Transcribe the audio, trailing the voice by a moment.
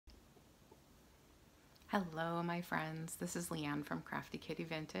Hello my friends, this is Leanne from Crafty Kitty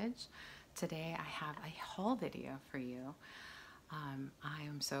Vintage. Today I have a haul video for you. I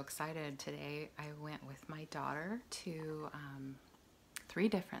am so excited. Today I went with my daughter to 3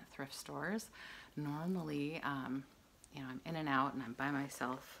 different thrift stores. Normally, I'm in and out and I'm by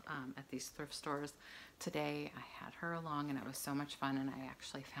myself at these thrift stores. Today I had her along and it was so much fun, and I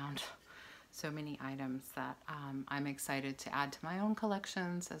actually found so many items that I'm excited to add to my own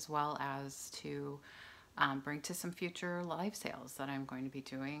collections, as well as to bring to some future live sales that I'm going to be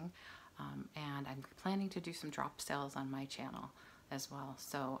doing. And I'm planning to do some drop sales on my channel as well.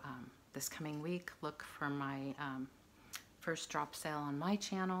 So this coming week, look for my first drop sale on my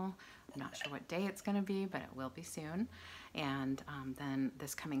channel. I'm not sure what day it's going to be, but it will be soon. And then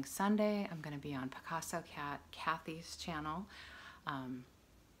this coming Sunday, I'm going to be on Picasso Cat Kathy's channel on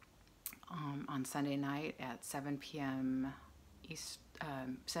Sunday night at 7 p.m.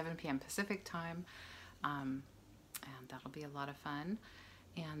 7 p.m. Pacific time. And that'll be a lot of fun.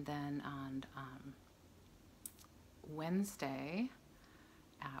 And then on Wednesday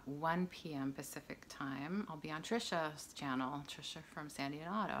at 1 p.m. Pacific time, I'll be on Trisha's channel, Trisha from Sandy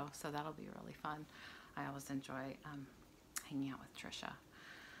and Auto, so that'll be really fun. I always enjoy hanging out with Trisha.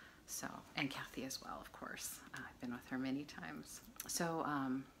 So, and Kathy as well, of course. I've been with her many times. So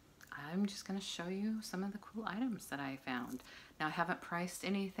I'm just going to show you some of the cool items that I found. Now, I haven't priced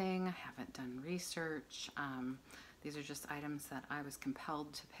anything. I haven't done research. These are just items that I was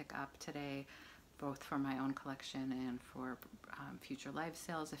compelled to pick up today, both for my own collection and for future live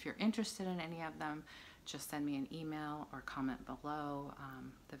sales. If you're interested in any of them, just send me an email or comment below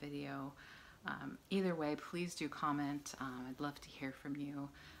the video. Either way, please do comment. I'd love to hear from you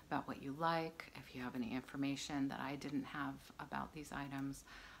about what you like, if you have any information that I didn't have about these items.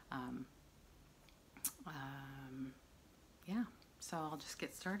 Yeah, so I'll just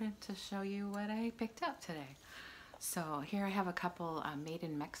get started to show you what I picked up today. So here I have a couple made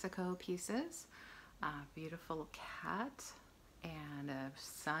in Mexico pieces, a beautiful cat and a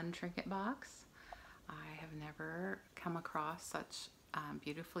sun trinket box. I have never come across such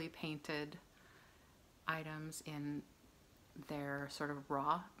beautifully painted items in their sort of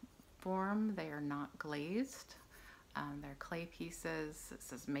raw form. They are not glazed. They're clay pieces. It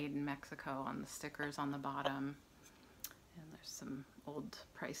says made in Mexico on the stickers on the bottom. And there's some old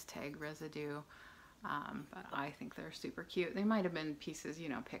price tag residue. But I think they're super cute. They might have been pieces, you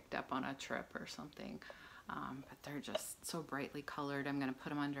know, picked up on a trip or something. But they're just so brightly colored. I'm going to put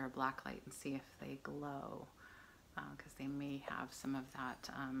them under a black light and see if they glow. Because they may have some of that,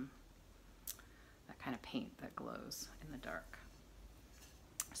 that kind of paint that glows in the dark.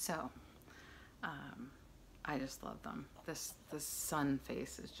 So, I just love them. This sun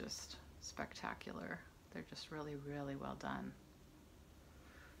face is just spectacular. They're just really, really well done.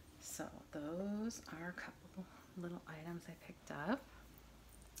 So those are a couple little items I picked up.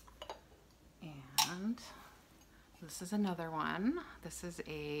 And this is another one. This is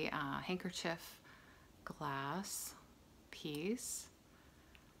a handkerchief glass piece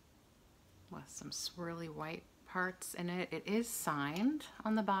with some swirly white parts in it. It is signed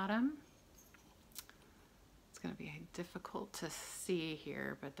on the bottom. It's going to be difficult to see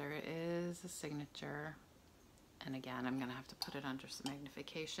here, but there is a signature. And again, I'm going to have to put it under some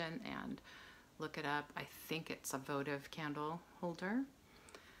magnification and look it up. I think it's a votive candle holder.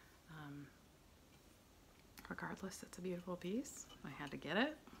 Regardless, it's a beautiful piece. I had to get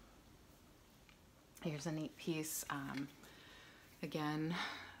it. Here's a neat piece. Again,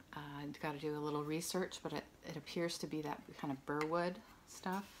 I've got to do a little research, but it appears to be that kind of burwood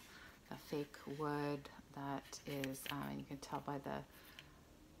stuff, the fake wood that is, you can tell by the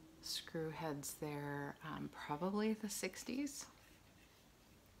screw heads there, probably the 60s.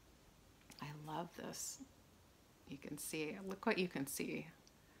 I love this. You can see, look what you can see.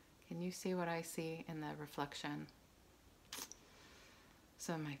 Can you see what I see in the reflection?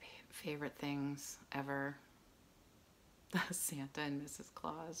 Some of my favorite things ever. The Santa and Mrs.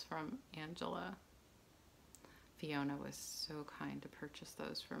 Claus from Angela. Fiona was so kind to purchase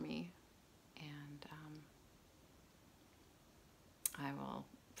those for me, and I will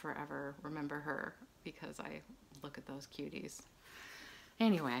forever remember her because I look at those cuties.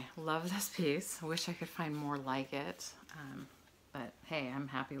 Anyway, love this piece. I wish I could find more like it, but hey, I'm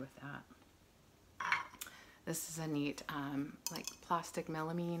happy with that. This is a neat like plastic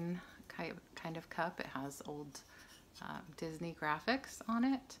melamine kind of cup. It has old Disney graphics on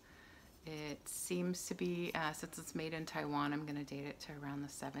it. It seems to be, since it's made in Taiwan, I'm going to date it to around the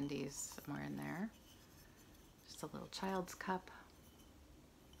 70s, somewhere in there. Just a little child's cup.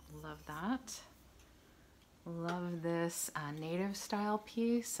 Love that. Love this native style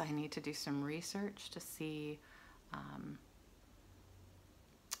piece. I need to do some research to see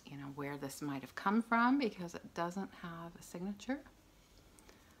you know, where this might have come from because it doesn't have a signature.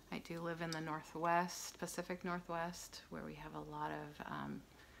 I do live in the Northwest, Pacific Northwest, where we have a lot of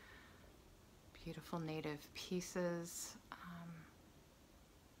beautiful native pieces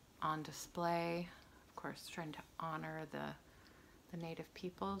on display. Of course, trying to honor the native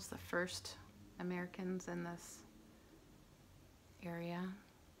peoples, the first Americans in this area.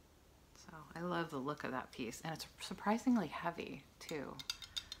 So I love the look of that piece, and it's surprisingly heavy too.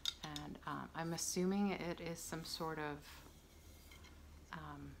 And I'm assuming it is some sort of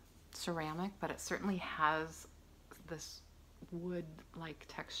ceramic, but it certainly has this wood-like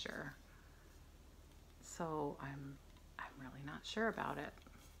texture. So I'm really not sure about it.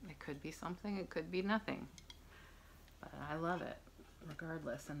 It could be something, it could be nothing. But I love it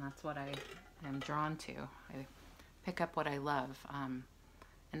regardless, and that's what I am drawn to. I pick up what I love. And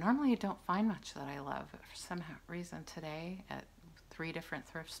normally I don't find much that I love, but for some reason today at 3 different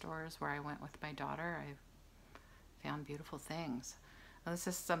thrift stores where I went with my daughter, I found beautiful things. Now, this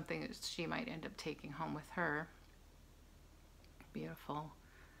is something that she might end up taking home with her. Beautiful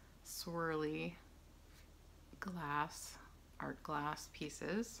swirly glass, art glass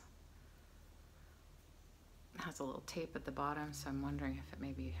pieces. It has a little tape at the bottom, so I'm wondering if it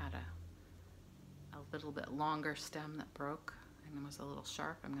maybe had a little bit longer stem that broke and it was a little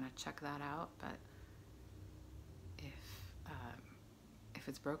sharp. I'm going to check that out, but if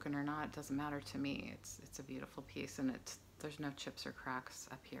it's broken or not, it doesn't matter to me. It's a beautiful piece, and there's no chips or cracks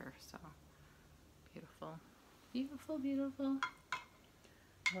up here, so beautiful. Beautiful, beautiful.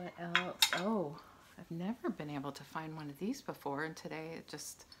 What else? Oh, I've never been able to find one of these before, and today it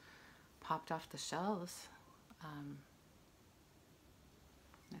just popped off the shelves.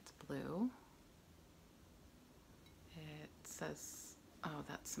 It's blue. It says, oh,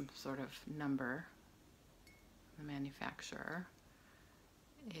 that's some sort of number, the manufacturer.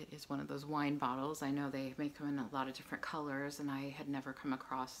 It is one of those wine bottles. I know they make them in a lot of different colors, and I had never come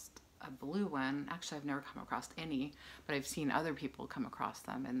across a blue one. Actually, I've never come across any, but I've seen other people come across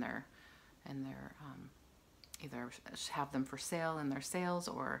them in their either have them for sale in their sales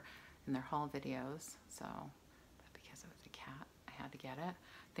or in their haul videos. So, but because it was a cat, I had to get it.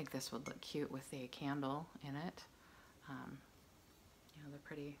 I think this would look cute with a candle in it. You know, they're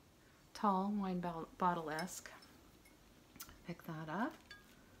pretty tall, wine bottle-esque. Pick that up.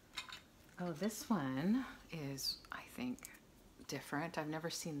 Oh, this one is, I think, different. I've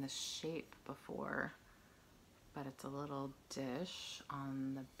never seen this shape before, but it's a little dish.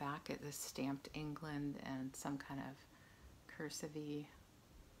 On the back it is stamped England and some kind of cursive-y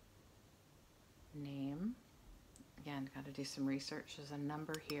name. Again, got to do some research. There's a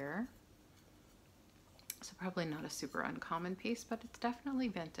number here. So probably not a super uncommon piece, but it's definitely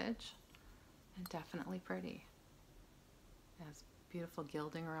vintage and definitely pretty. It has beautiful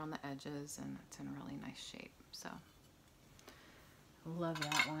gilding around the edges, and it's in really nice shape. So love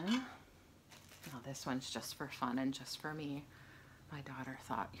that one. Now this one's just for fun and just for me. My daughter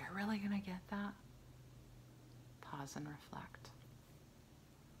thought, "You're really gonna get that?" Pause and reflect.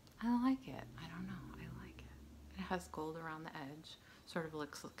 I like it. I don't know. I like it. It has gold around the edge. Sort of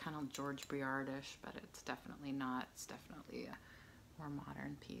looks kind of George Briard-ish, but it's definitely not. It's definitely a more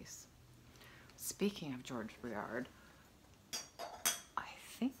modern piece. Speaking of George Briard, I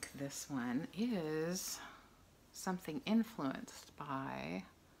think this one is something influenced by,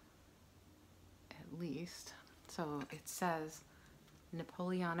 at least, so it says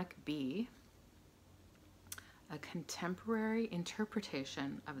Napoleonic bee, a contemporary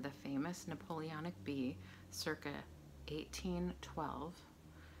interpretation of the famous Napoleonic bee circa 1812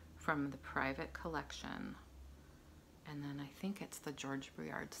 from the private collection. And then I think it's the George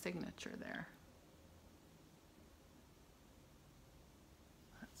Briard signature there.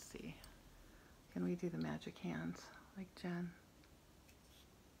 Let's see. Can we do the magic hands like Jen?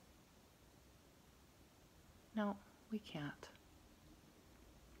 No, we can't.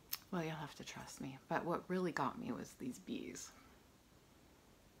 Well, you'll have to trust me. But what really got me was these bees.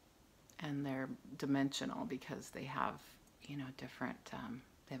 And they're dimensional because they have, you know, different,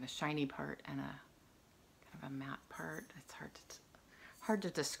 they have a shiny part and a kind of a matte part. It's hard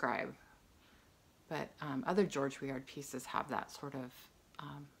to describe. But other George Briard pieces have that sort of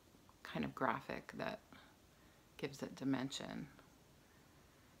kind of graphic that gives it dimension.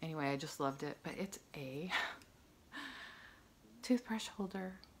 Anyway, I just loved it. But it's a toothbrush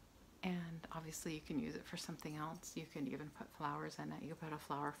holder. And obviously you can use it for something else. You can even put flowers in it. You could put a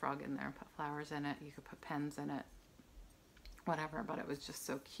flower frog in there and put flowers in it. You could put pens in it, whatever. But it was just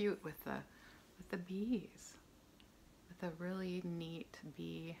so cute with the with the bees, with a really neat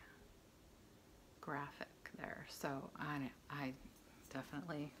bee graphic there. So I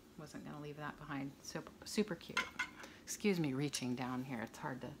definitely wasn't going to leave that behind. Super, super cute. Excuse me reaching down here. It's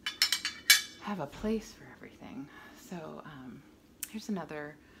hard to have a place for everything. So here's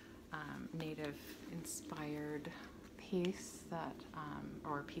another native inspired piece that,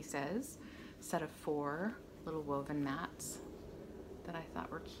 or pieces, set of 4 little woven mats that I thought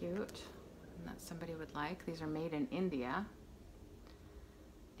were cute and that somebody would like. These are made in India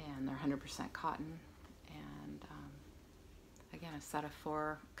and they're 100% cotton, and again, a set of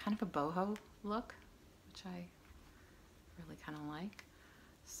 4, kind of a boho look, which I really kind of like.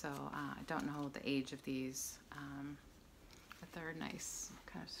 So I don't know the age of these, but they're nice,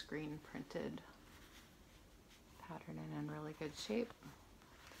 kind of screen printed pattern and in really good shape.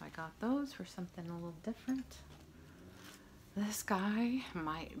 So I got those for something a little different. This guy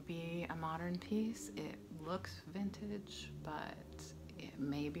might be a modern piece. It looks vintage, but it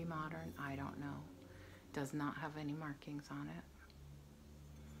may be modern. I don't know. Does not have any markings on it.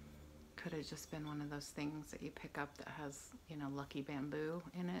 Could have just been one of those things that you pick up that has, you know, lucky bamboo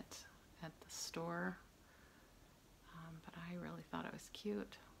in it at the store. But I really thought it was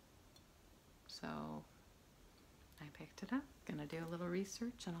cute. So I picked it up. Gonna do a little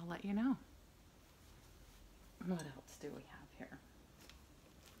research and I'll let you know. What else do we have here?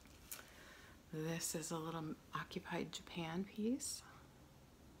 This is a little occupied Japan piece.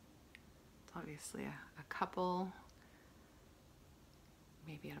 It's obviously a couple,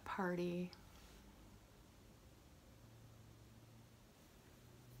 maybe at a party.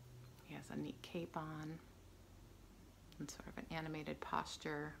 He has a neat cape on and sort of an animated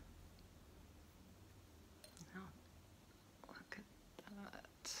posture. Now, look at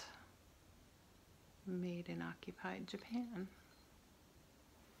that. Made in occupied Japan.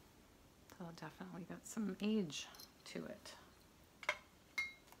 So definitely got some age to it.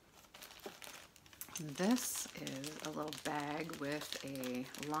 This is a little bag with a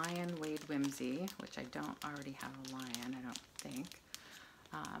lion Wade Whimsy, which I don't already have a lion, I don't think.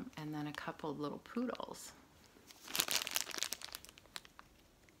 And then a couple little poodles.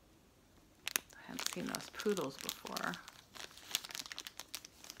 I haven't seen those poodles before.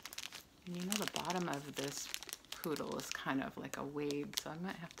 And you know the bottom of this poodle is kind of like a wade, so I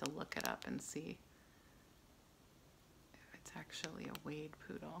might have to look it up and see if it's actually a wade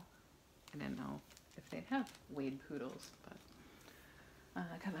poodle. I didn't know if they'd have wade poodles, but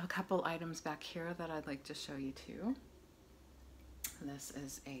I got a couple items back here that I'd like to show you too. This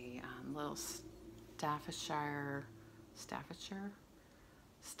is a little Staffordshire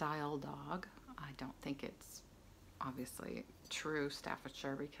style dog. I don't think it's obviously true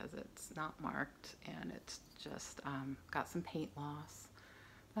Staffordshire because it's not marked and it's just got some paint loss.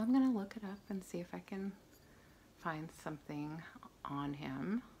 But I'm gonna look it up and see if I can find something on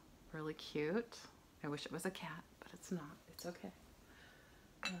him. Really cute. I wish it was a cat, but it's not. It's okay.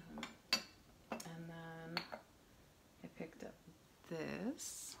 And then I picked up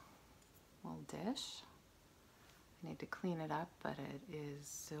this little dish. I need to clean it up, but it is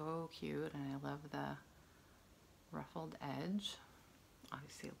so cute and I love the ruffled edge.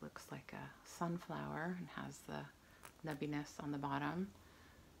 Obviously it looks like a sunflower and has the nubbiness on the bottom.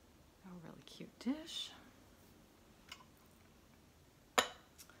 A really cute dish.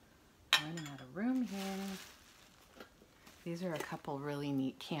 Running out of room here. These are a couple really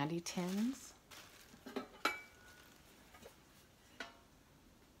neat candy tins.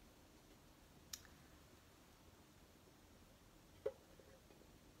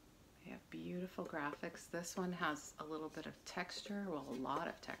 They have beautiful graphics. This one has a little bit of texture, well, a lot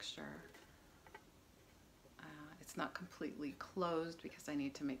of texture. It's not completely closed because I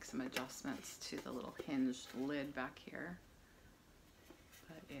need to make some adjustments to the little hinged lid back here.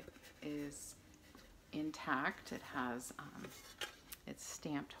 But it is intact. It has its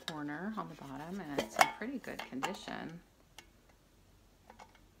stamped Horner on the bottom and it's in pretty good condition.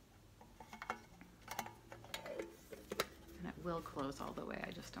 And it will close all the way.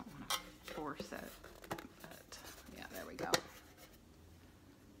 I just don't want to force it. But yeah, there we go.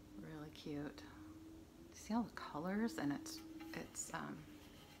 Really cute. See all the colors, and it's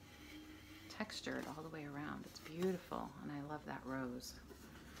textured all the way around. It's beautiful, and I love that rose.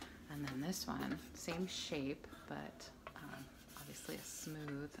 And then this one, same shape, but obviously a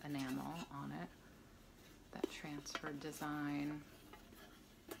smooth enamel on it. That transferred design.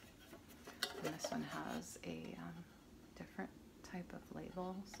 And this one has a different type of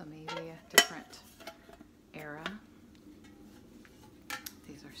label, so maybe a different era.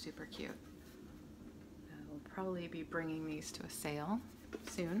 These are super cute. I'll probably be bringing these to a sale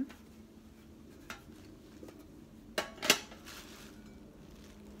soon.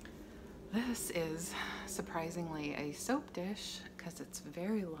 This is surprisingly a soap dish because it's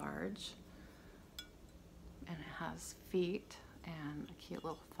very large and it has feet and a cute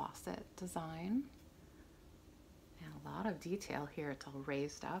little faucet design and a lot of detail here. It's all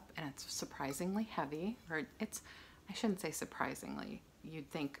raised up and it's surprisingly heavy, or I shouldn't say surprisingly. You'd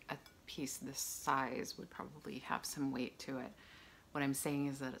think a piece this size would probably have some weight to it. What I'm saying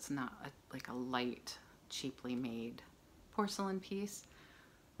is that it's not like a light, cheaply made porcelain piece,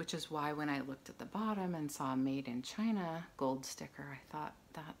 which is why when I looked at the bottom and saw made in China gold sticker, I thought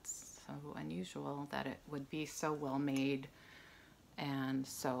that's so unusual that it would be so well made and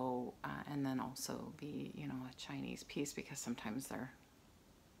so, and then also be, you know, a Chinese piece, because sometimes they're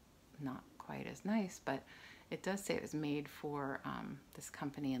not quite as nice, but it does say it was made for this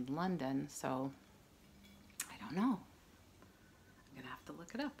company in London, so I don't know. I'm gonna have to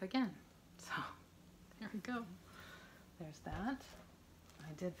look it up again. So there we go. There's that.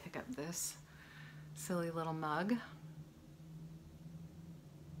 I did pick up this silly little mug.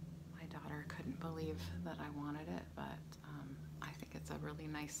 My daughter couldn't believe that I wanted it, but I think it's a really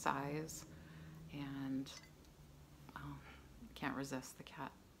nice size, and can't resist the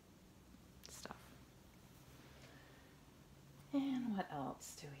cat stuff. And what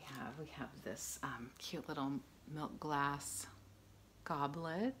else do we have? We have this cute little milk glass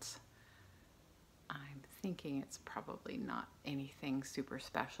goblet. I'm thinking it's probably not anything super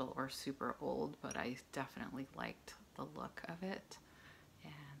special or super old, but I definitely liked the look of it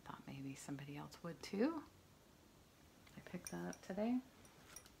and thought maybe somebody else would too. I picked that up today.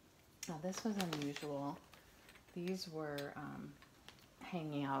 Now this was unusual. These were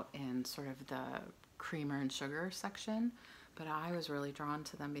hanging out in sort of the creamer and sugar section, but I was really drawn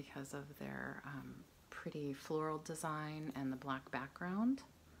to them because of their pretty floral design and the black background.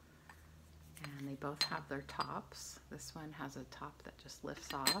 And they both have their tops. This one has a top that just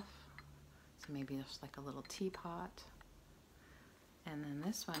lifts off, so maybe just like a little teapot. And then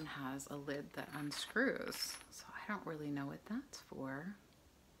this one has a lid that unscrews, so I don't really know what that's for.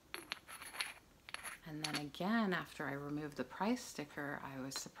 And then again, after I removed the price sticker, I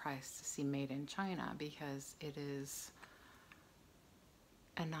was surprised to see made in China, because it is,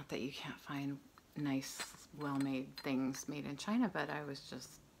 and not that you can't find nice, well-made things made in China, but I was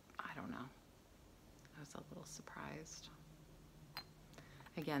just, I don't know. I was a little surprised.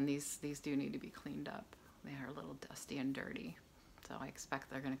 Again, these do need to be cleaned up. They are a little dusty and dirty, so I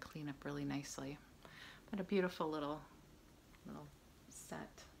expect they're going to clean up really nicely. But a beautiful little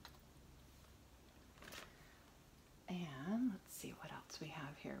set. And let's see what else we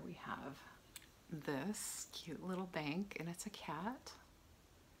have here. We have this cute little bank, and it's a cat.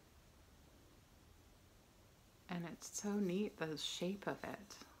 And it's so neat, the shape of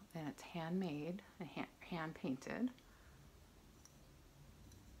it. And it's handmade and hand painted.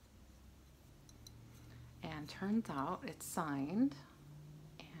 And turns out it's signed,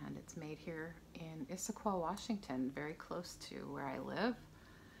 and it's made here in Issaquah, Washington, very close to where I live.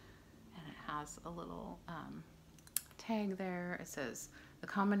 And it has a little tag there. It says, the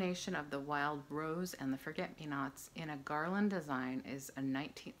combination of the wild rose and the forget-me-nots in a garland design is a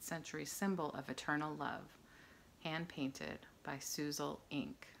 19th century symbol of eternal love. Hand painted by Suzal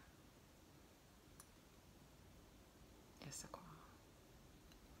Ink. Issaquah.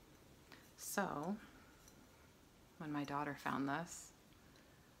 So, when my daughter found this,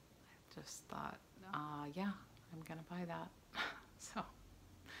 I just thought, yeah, I'm gonna buy that. So,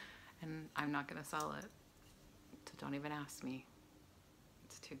 and I'm not gonna sell it. So don't even ask me.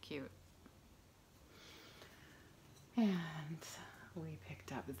 It's too cute. And we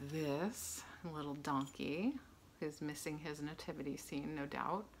picked up this little donkey who's missing his nativity scene, no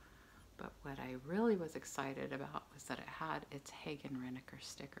doubt. But what I really was excited about was that it had its Hagen Renaker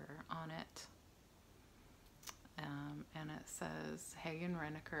sticker on it. And it says Hagen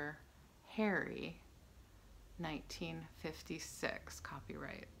Renaker Harry 1956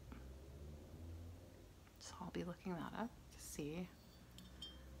 copyright. So I'll be looking that up to see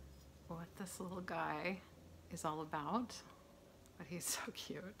what this little guy is all about. But he's so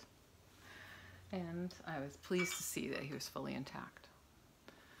cute. And I was pleased to see that he was fully intact.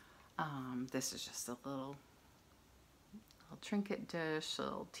 This is just a little trinket dish, a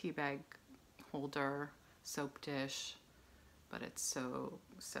little tea bag holder, soap dish, but it's so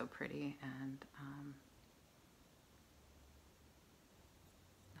pretty, and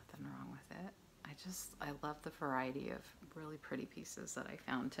nothing wrong with it. I love the variety of really pretty pieces that I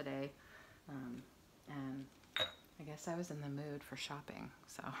found today, and I guess I was in the mood for shopping,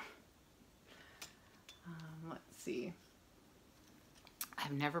 so let's see.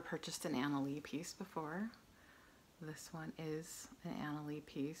 I've never purchased an Anna Lee piece before, This one is an Anna Lee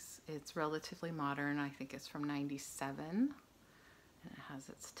piece. It's relatively modern. I think it's from '97. And it has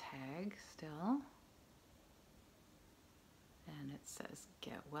its tag still. And it says,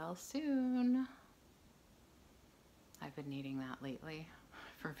 "Get well soon." I've been needing that lately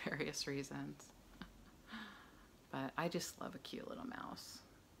for various reasons. But I just love a cute little mouse.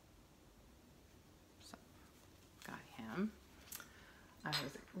 So, got him. I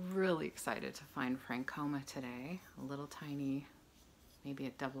was really excited to find Frankoma today. A little tiny, maybe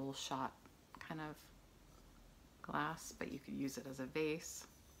a double shot kind of glass, but you could use it as a vase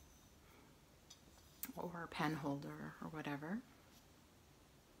or a pen holder or whatever.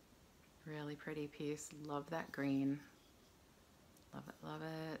 Really pretty piece. Love that green. Love it, love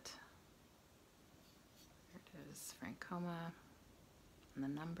it. There it is, Frankoma, and the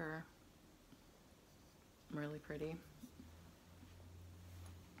number. Really pretty.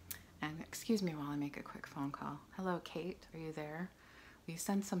 And excuse me while I make a quick phone call. Hello, Kate, are you there? Will you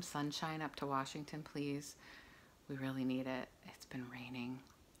send some sunshine up to Washington, please? We really need it. It's been raining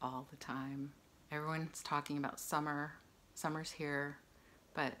all the time. Everyone's talking about summer. Summer's here,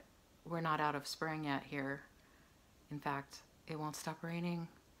 but we're not out of spring yet here. In fact, it won't stop raining.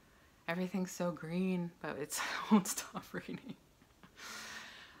 Everything's so green, but it won't stop raining.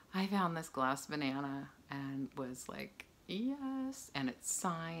 I found this glass banana and was like, yes, and it's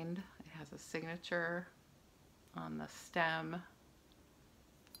signed. It has a signature on the stem.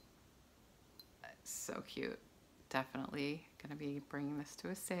 It's so cute. Definitely gonna be bringing this to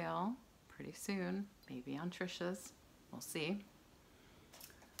a sale pretty soon, maybe on Trisha's. We'll see.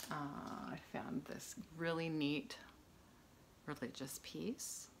 I found this really neat religious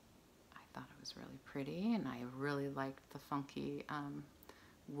piece. I thought it was really pretty, and I really liked the funky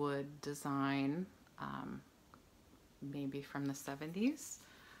wood design. Maybe from the 70s,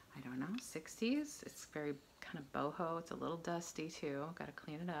 I don't know, 60s. It's very kind of boho. It's a little dusty too. Got to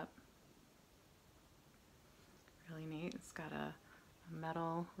clean it up. Really neat. It's got a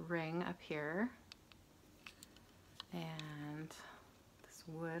metal ring up here and this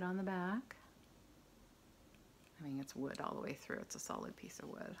wood on the back. I mean, it's wood all the way through. It's a solid piece of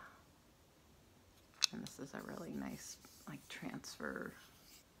wood. And this is a really nice, like, transfer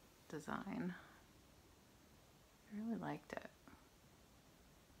design. I really liked it.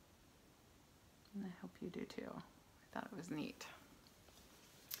 And I hope you do too. I thought it was neat.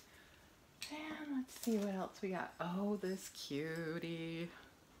 And let's see what else we got. Oh, this cutie.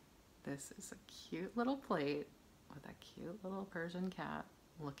 This is a cute little plate with a cute little Persian cat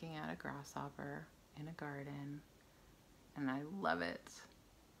looking at a grasshopper in a garden. And I love it.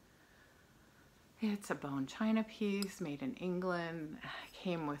 It's a bone china piece made in England. It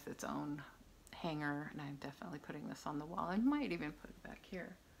came with its own hanger, and I'm definitely putting this on the wall. I might even put it back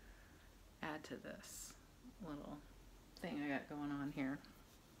here. Add to this little thing I got going on here.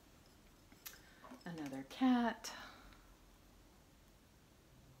 Another cat.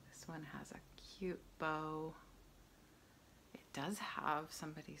 This one has a cute bow. It does have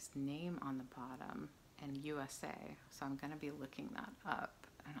somebody's name on the bottom and USA, so I'm going to be looking that up.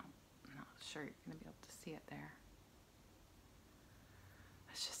 I'm not sure you're going to be able to see it there.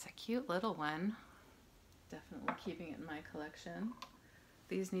 It's just a cute little one. Definitely keeping it in my collection.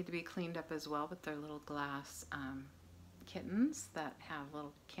 These need to be cleaned up as well, but they're little glass kittens that have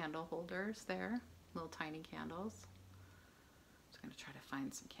little candle holders there, little tiny candles. Just going to try to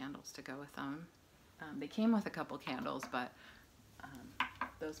find some candles to go with them. They came with a couple candles, but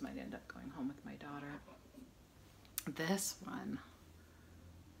those might end up going home with my daughter. This one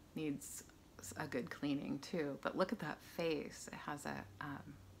needs a good cleaning too, but look at that face. It has a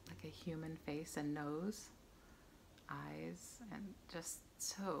like a human face and nose, eyes, and just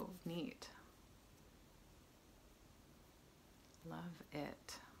so neat. Love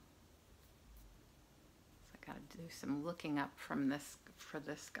it. So I gotta do some looking up from this for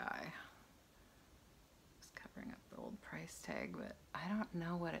this guy. Just covering up the old price tag, but I don't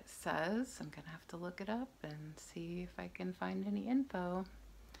know what it says. I'm gonna have to look it up and see if I can find any info.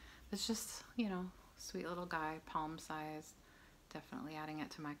 It's just, you know, sweet little guy, palm size. Definitely adding it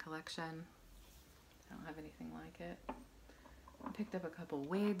to my collection. I don't have anything like it. I picked up a couple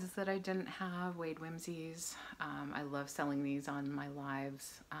Wades that I didn't have, Wade Whimsies. I love selling these on my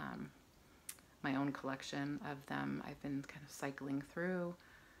lives. My own collection of them I've been kind of cycling through.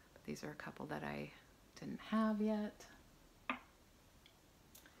 But these are a couple that I didn't have yet.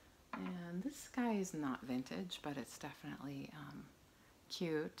 And this guy is not vintage, but it's definitely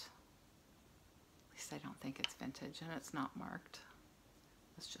cute. At least I don't think it's vintage, and it's not marked.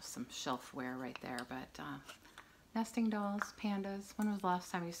 It's just some shelfware right there. But nesting dolls, pandas. When was the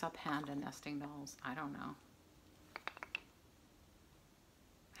last time you saw panda nesting dolls? I don't know.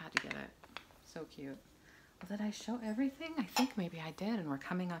 So cute. Well, did I show everything? I think maybe I did, and we're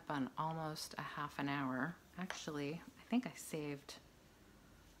coming up on almost a half an hour. Actually, I think I saved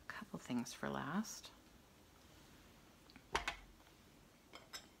a couple things for last.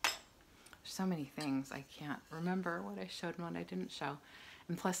 So many things I can't remember what I showed and what I didn't show.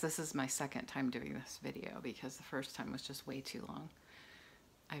 And plus, this is my second time doing this video because the first time was just way too long.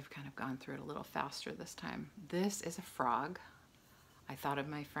 I've kind of gone through it a little faster this time. This is a frog. I thought of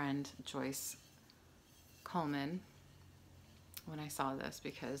my friend Joyce Coleman when I saw this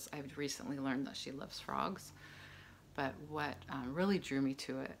because I've recently learned that she loves frogs. But what really drew me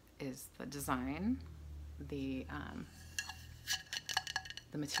to it is the design, the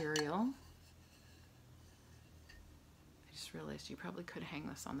material. I just realized you probably could hang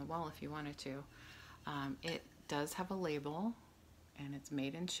this on the wall if you wanted to. It does have a label, and it's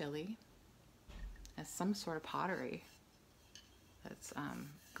made in Chile. It's some sort of pottery that's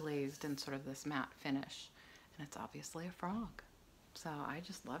glazed in sort of this matte finish, and it's obviously a frog. So I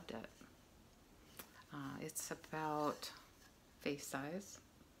just loved it. It's about face size,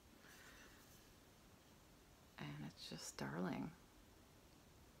 and it's just darling.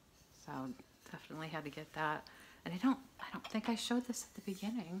 So definitely had to get that. And I don't think I showed this at the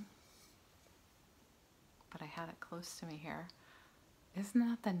beginning, but I had it close to me here. Isn't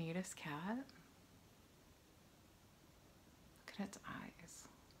that the neatest cat? Look at its eyes.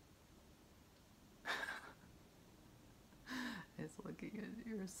 It's looking at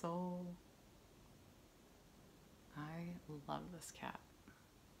your soul. I love this cat.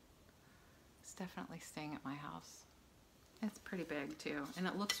 It's definitely staying at my house. It's pretty big too, and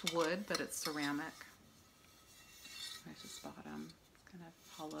it looks wood, but it's ceramic. I just bought them. It's kind of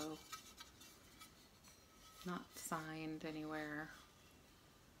hollow, not signed anywhere.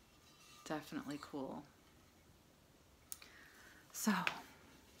 Definitely cool. So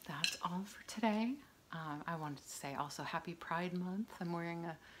that's all for today. I wanted to say also happy Pride Month. I'm wearing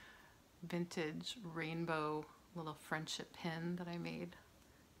a vintage rainbow little friendship pin that I made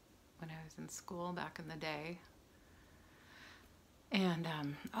when I was in school back in the day. And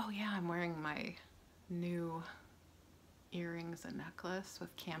oh yeah, I'm wearing my new earrings and necklace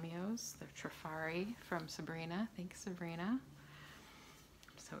with cameos. They're Trifari from Sabrina. Thanks, Sabrina.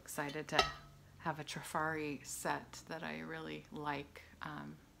 I'm so excited to have a Trifari set that I really like.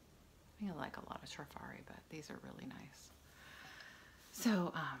 I think I like a lot of Trifari, but these are really nice.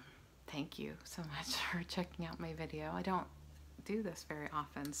 So thank you so much for checking out my video. I don't do this very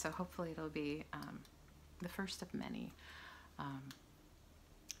often, so hopefully it'll be the first of many. And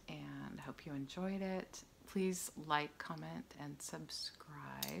I hope you enjoyed it. Please like, comment, and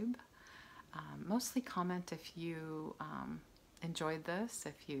subscribe. Mostly comment if you enjoyed this,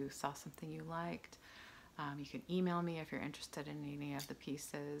 if you saw something you liked. You can email me if you're interested in any of the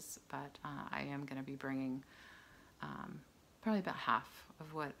pieces, but I am going to be bringing probably about half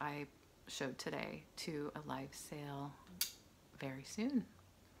of what I showed today to a live sale very soon.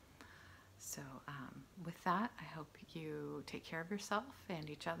 So with that, I hope you take care of yourself and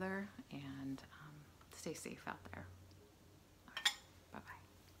each other, and stay safe out there.